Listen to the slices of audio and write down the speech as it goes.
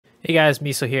Hey guys,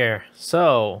 Miso here.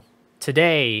 So,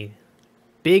 today,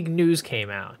 big news came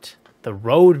out. The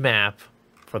roadmap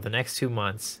for the next 2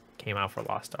 months came out for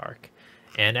Lost Ark.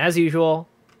 And as usual,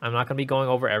 I'm not going to be going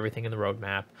over everything in the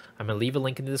roadmap. I'm going to leave a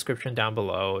link in the description down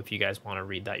below if you guys want to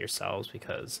read that yourselves,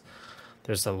 because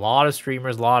there's a lot of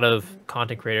streamers, a lot of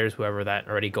content creators, whoever that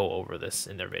already go over this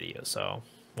in their videos. So,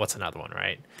 what's another one,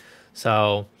 right?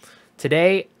 So,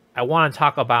 today, I want to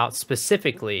talk about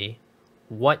specifically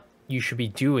what you should be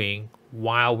doing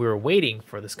while we're waiting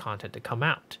for this content to come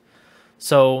out.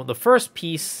 So the first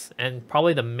piece, and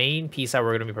probably the main piece that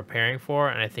we're going to be preparing for,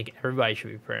 and I think everybody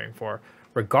should be preparing for,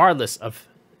 regardless of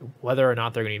whether or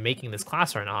not they're going to be making this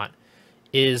class or not,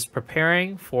 is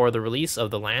preparing for the release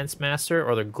of the Lance Master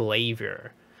or the Glavier.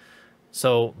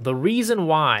 So the reason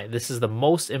why this is the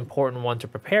most important one to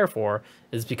prepare for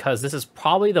is because this is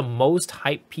probably the most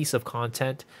hyped piece of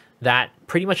content that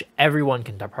pretty much everyone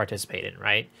can participate in,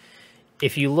 right?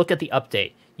 If you look at the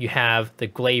update, you have the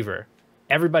Glavier.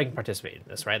 Everybody can participate in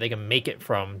this, right? They can make it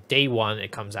from day one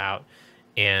it comes out,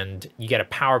 and you get a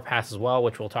power pass as well,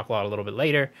 which we'll talk about a little bit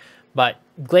later. But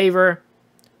Glavier,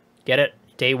 get it,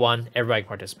 day one, everybody can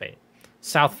participate.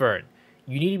 South Vern,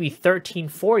 you need to be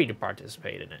 1340 to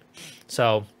participate in it.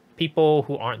 So people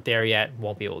who aren't there yet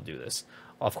won't be able to do this.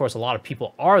 Well, of course, a lot of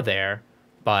people are there,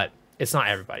 but it's not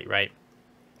everybody, right?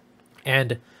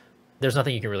 And there's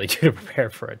nothing you can really do to prepare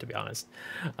for it, to be honest.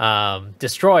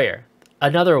 Destroyer,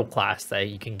 another class that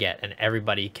you can get and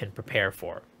everybody can prepare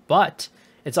for. But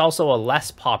it's also a less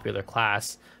popular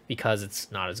class because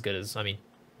it's not as good as,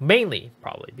 mainly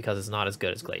probably because it's not as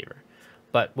good as Glavier.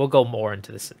 But we'll go more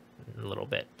into this in a little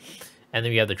bit. And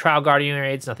then we have the Trial Guardian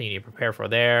raids, nothing you need to prepare for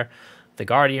there. The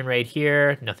Guardian raid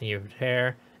here, nothing you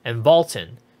prepare. And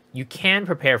Vulcan, you can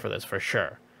prepare for this for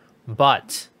sure.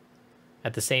 But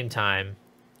at the same time,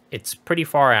 it's pretty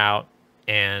far out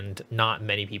and not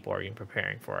many people are even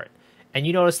preparing for it. And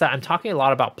you notice that I'm talking a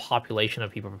lot about population of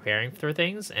people preparing for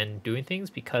things and doing things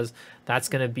because that's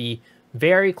going to be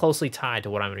very closely tied to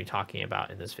what I'm going to be talking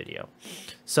about in this video.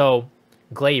 So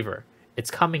Glavier,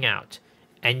 it's coming out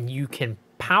and you can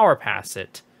power pass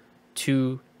it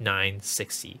to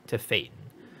 960 to Phaeton.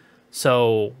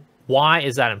 So why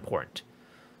is that important?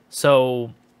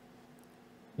 So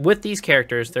with these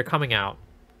characters, they're coming out.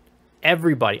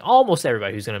 Everybody, almost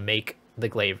everybody who's going to make the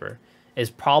Glavier is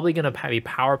probably going to be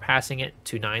power passing it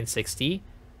to 960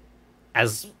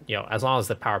 as long as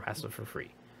the power pass is for free.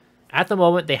 At the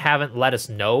moment, they haven't let us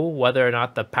know whether or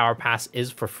not the power pass is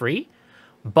for free,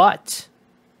 but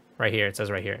right here, it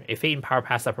says right here, a Phaeton power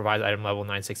pass that provides item level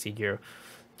 960 gear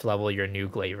to level your new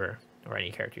Glavier or any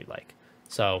character you'd like.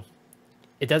 So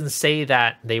it doesn't say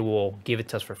that they will give it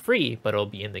to us for free, but it'll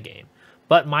be in the game.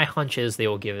 But my hunch is they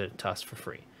will give it to us for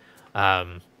free.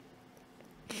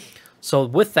 So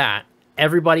with that,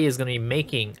 everybody is going to be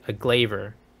making a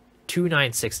Glavier to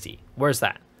 960. Where's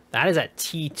that? That is at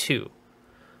T2.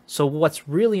 So what's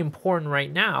really important right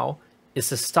now is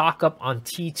to stock up on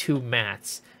T2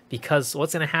 mats, because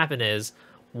what's going to happen is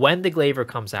when the Glavier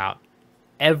comes out,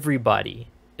 everybody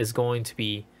is going to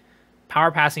be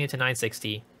power passing it to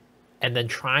 960 and then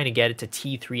trying to get it to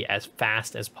T3 as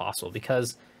fast as possible,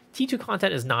 because T2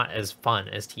 content is not as fun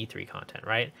as T3 content,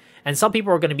 right? And some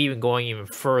people are going to be going even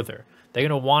further. They're going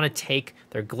to want to take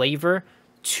their Glavier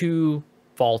to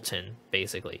Vulcan,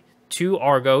 basically, to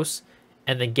Argos,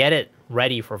 and then get it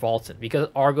ready for Vulcan, because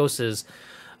Argos is,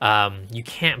 you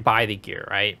can't buy the gear,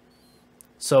 right?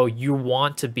 So you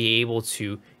want to be able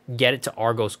to get it to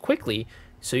Argos quickly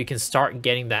so you can start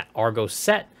getting that Argos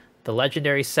set, the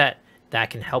legendary set, that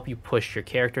can help you push your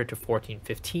character to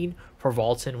 14-15 for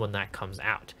Vulcan when that comes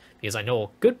out. Because I know a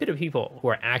good bit of people who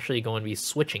are actually going to be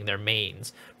switching their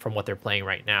mains from what they're playing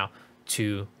right now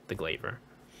to the Glavier.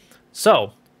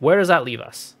 So where does that leave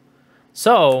us?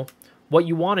 So what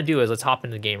you want to do is, let's hop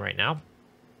into the game right now.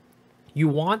 You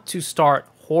want to start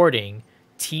hoarding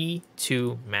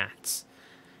T2 mats.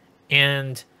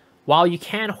 And while you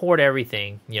can hoard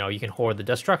everything, you can hoard the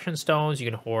Destruction Stones, you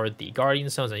can hoard the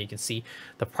Guardian Stones, and you can see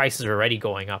the prices are already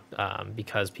going up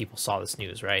because people saw this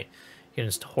news, right? You can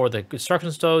just hoard the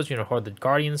Destruction Stones, you can hoard the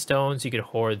Guardian Stones, you can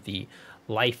hoard the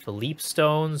Life Leap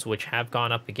Stones, which have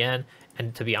gone up again.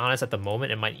 And to be honest, at the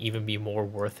moment, it might even be more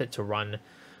worth it to run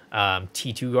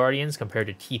T2 Guardians compared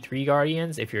to T3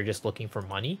 Guardians if you're just looking for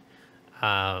money,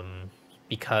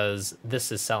 because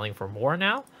this is selling for more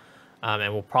now,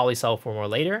 and will probably sell for more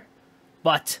later.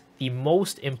 But the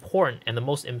most important and the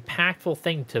most impactful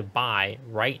thing to buy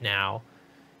right now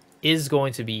is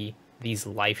going to be these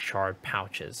Life Shard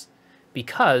pouches,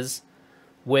 because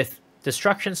with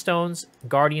Destruction Stones,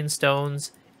 Guardian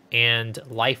Stones, and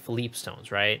Life Leap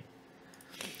Stones, right,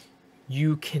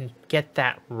 you can get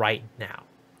that right now.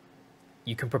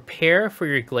 You can prepare for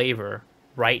your Glavier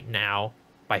right now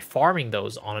by farming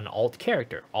those on an alt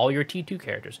character. All your T2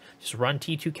 characters. Just run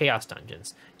T2 Chaos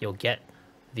Dungeons. You'll get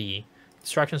the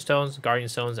Destruction Stones, Guardian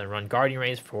Stones, and run Guardian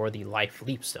Rays for the Life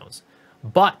Leap Stones.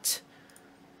 But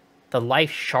the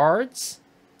Life Shards,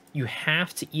 you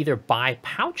have to either buy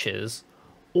pouches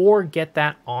or get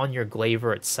that on your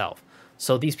Glavier itself.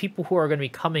 So these people who are going to be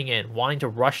coming in wanting to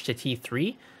rush to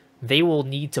T3, they will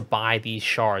need to buy these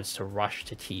shards to rush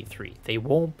to T3. They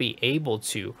won't be able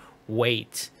to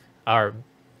wait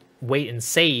and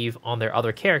save on their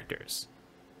other characters.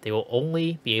 They will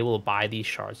only be able to buy these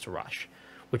shards to rush,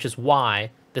 which is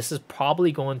why this is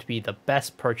probably going to be the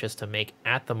best purchase to make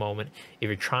at the moment if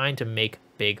you're trying to make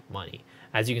big money.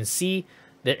 As you can see,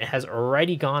 that it has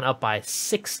already gone up by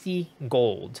 60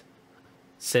 gold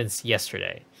since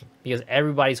yesterday because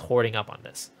everybody's hoarding up on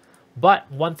this.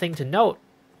 But one thing to note,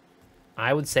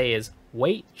 I would say, is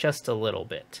wait just a little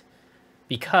bit,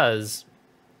 because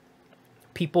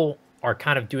people are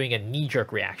kind of doing a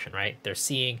knee-jerk reaction, right? They're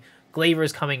seeing Glavier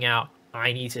is coming out.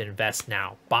 I need to invest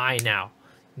now, buy now,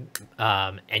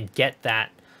 and get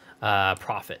that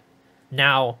profit.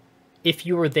 Now, if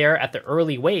you were there at the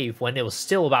early wave when it was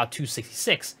still about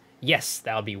 266, yes,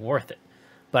 that would be worth it.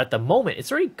 But at the moment,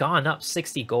 it's already gone up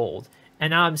 60 gold.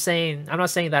 And now I'm not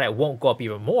saying that it won't go up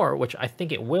even more, which I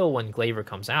think it will when Glavier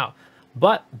comes out.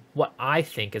 But what I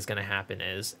think is going to happen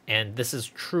is, and this is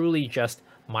truly just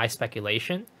my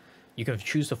speculation, you can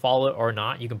choose to follow it or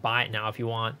not. You can buy it now if you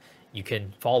want. You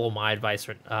can follow my advice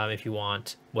if you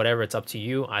want. Whatever, it's up to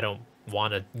you. I don't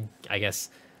want to, I guess,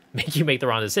 make you make the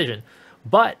wrong decision.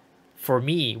 But for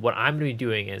me, what I'm going to be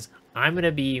doing is I'm going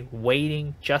to be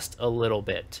waiting just a little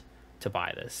bit to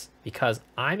buy this, because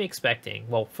I'm expecting,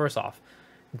 well, first off,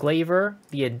 Glavier,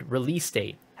 the release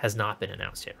date has not been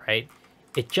announced yet, right?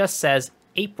 It just says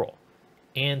April,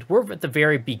 and we're at the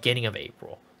very beginning of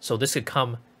April. So this could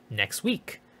come next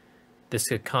week. This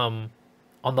could come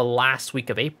on the last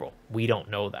week of April. We don't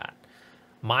know that.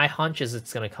 My hunch is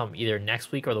it's going to come either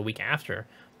next week or the week after.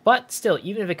 But still,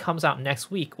 even if it comes out next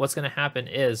week, what's going to happen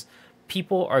is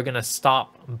people are going to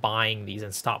stop buying these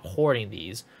and stop hoarding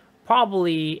these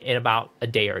probably in about a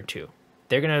day or two.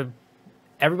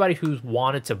 Everybody who's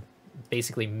wanted to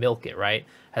basically milk it, right,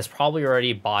 has probably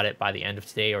already bought it by the end of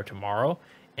today or tomorrow,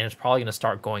 and it's probably going to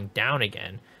start going down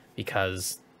again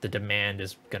because the demand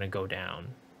is going to go down,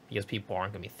 because people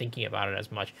aren't going to be thinking about it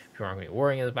as much, people aren't going to be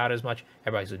worrying about it as much,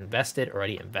 everybody's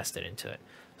already invested into it.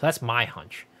 So that's my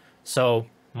hunch. So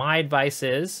my advice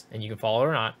is, and you can follow it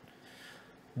or not,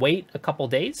 wait a couple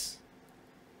days,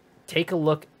 take a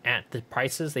look at the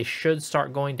prices. They should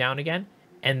start going down again.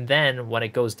 And then when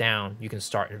it goes down, you can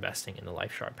start investing in the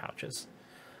Life Shard pouches.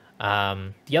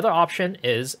 The other option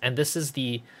is, and this is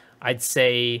I'd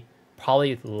say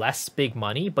probably less big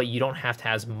money, but you don't have to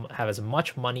have as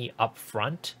much money up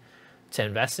front to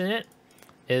invest in it,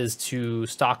 is to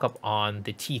stock up on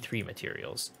the T3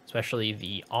 materials, especially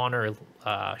the Honor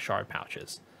Shard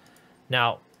pouches.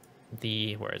 Now,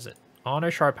 where is it?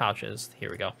 Honor Shard pouches, here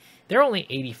we go. They're only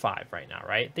 85 right now,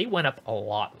 right? They went up a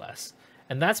lot less.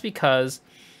 And that's because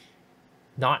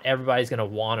not everybody's going to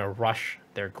want to rush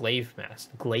their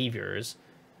Glaviers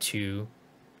to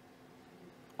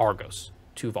Argos,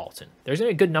 to Vulcan. There's going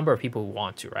to be a good number of people who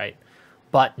want to, right?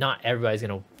 But not everybody's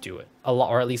going to do it.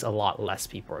 Or at least a lot less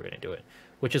people are going to do it.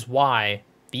 Which is why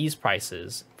these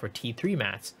prices for T3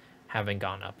 mats haven't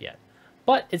gone up yet.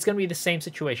 But it's going to be the same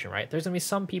situation, right? There's going to be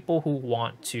some people who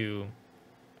want to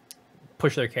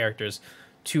push their characters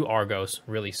to Argos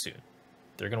really soon.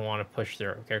 They're going to want to push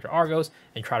their character Argos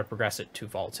and try to progress it to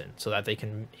Vulcan so that they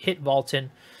can hit Vulcan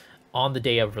on the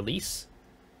day of release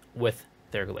with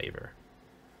their Glavier.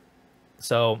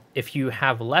 So if you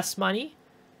have less money,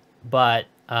 but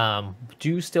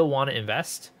do still want to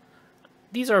invest,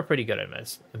 these are a pretty good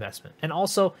investment. And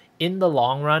also, in the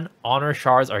long run, Honor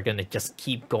Shards are going to just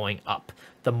keep going up.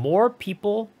 The more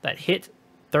people that hit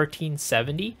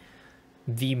 1370,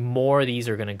 the more these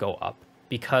are going to go up,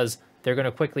 because they're going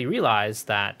to quickly realize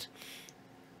that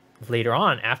later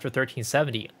on, after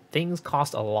 1370, things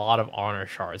cost a lot of Honor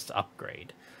Shards to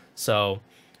upgrade. So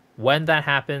when that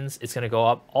happens, it's going to go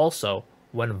up. Also,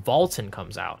 when Vulcan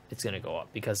comes out, it's going to go up,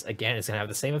 because, again, it's going to have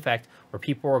the same effect where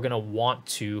people are going to want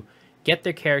to get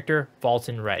their character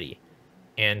Vulcan ready.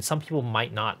 And some people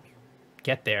might not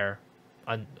get there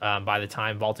by the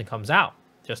time Vulcan comes out,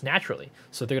 just naturally.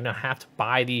 So they're going to have to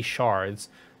buy these shards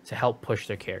to help push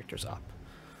their characters up.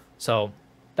 So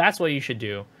that's what you should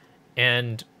do.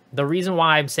 And the reason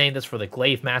why I'm saying this for the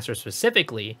Glaive Master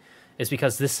specifically is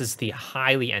because this is the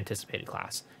highly anticipated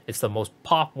class. It's the most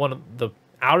one of the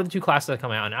out of the 2 classes that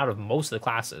come out and out of most of the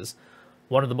classes,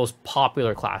 one of the most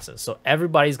popular classes. So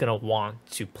everybody's going to want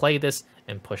to play this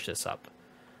and push this up.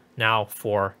 Now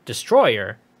for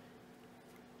Destroyer,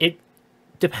 it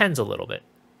depends a little bit.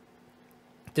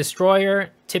 Destroyer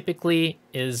typically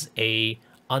is a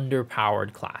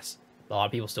underpowered class. A lot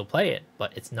of people still play it,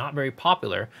 but it's not very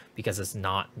popular because it's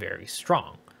not very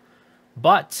strong.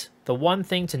 But the one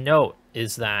thing to note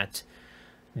is that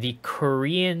the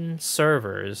Korean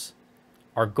servers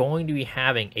are going to be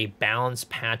having a balance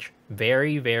patch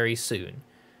very, very soon,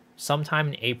 sometime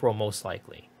in April most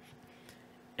likely.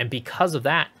 And because of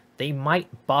that, they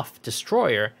might buff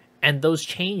Destroyer, and those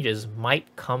changes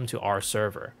might come to our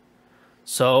server.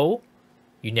 So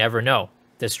you never know.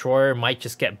 Destroyer might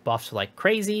just get buffed like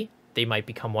crazy. They might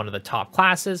become one of the top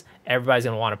classes. Everybody's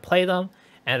going to want to play them.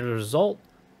 And as a result,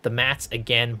 the mats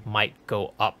again might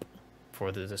go up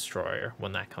for the Destroyer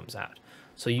when that comes out.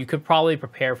 So you could probably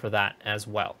prepare for that as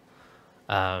well.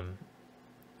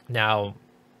 Now,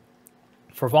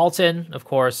 for Vaulton, of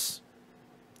course,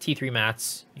 T3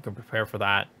 mats, you can prepare for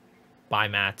that. Buy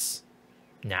mats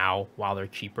now while they're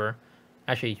cheaper.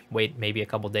 Actually, wait maybe a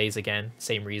couple days again.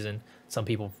 Same reason. Some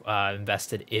people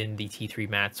invested in the T3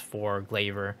 mats for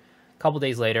Glavier. A couple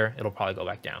days later, it'll probably go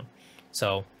back down.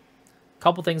 So, a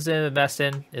couple things to invest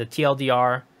in. The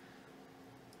TLDR,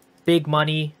 big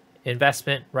money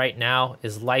investment right now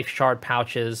is Life Shard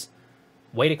pouches.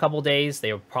 Wait a couple days.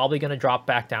 They are probably going to drop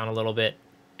back down a little bit,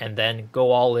 and then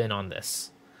go all in on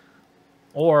this.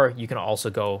 Or you can also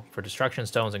go for Destruction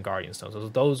Stones and Guardian Stones.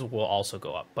 Those will also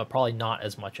go up, but probably not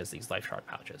as much as these Life Shard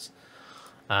pouches.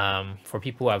 For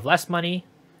people who have less money,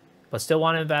 but still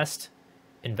want to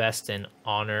invest in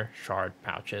Honor Shard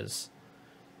pouches.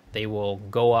 They will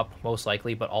go up most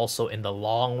likely, but also in the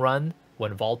long run,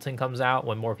 when Vaulting comes out,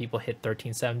 when more people hit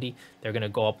 1370, they're going to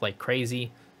go up like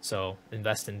crazy. So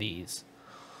invest in these.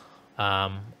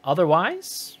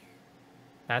 Otherwise,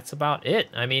 that's about it.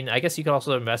 I mean, I guess you could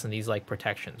also invest in these like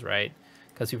protections, right?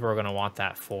 Because people are going to want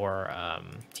that for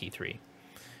T3.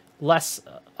 Less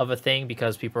of a thing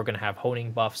because people are going to have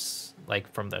honing buffs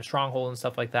like from their stronghold and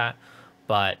stuff like that,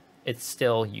 but it's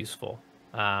still useful.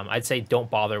 I'd say don't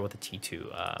bother with the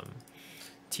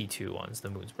T2 ones, the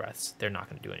Moon's Breaths. They're not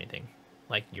going to do anything.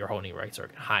 Like your honing rates are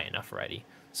high enough already,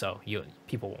 so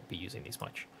people won't be using these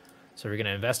much. So you're going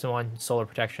to invest in one, Solar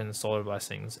Protection, Solar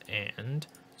Blessings, and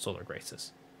Solar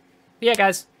Graces. But yeah,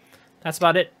 guys, that's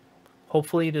about it.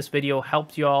 Hopefully this video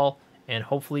helped you all, and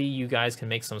hopefully you guys can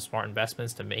make some smart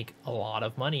investments to make a lot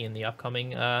of money in the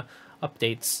upcoming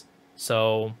updates.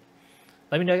 So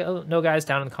let me know, guys,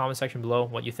 down in the comment section below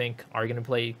what you think. Are you going to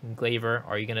play Glavier?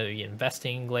 Are you going to be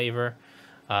investing in Glavier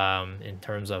in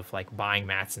terms of like buying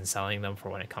mats and selling them for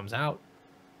when it comes out?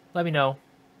 Let me know.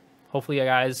 Hopefully you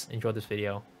guys enjoyed this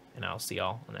video, and I'll see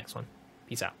y'all in the next one.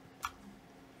 Peace out.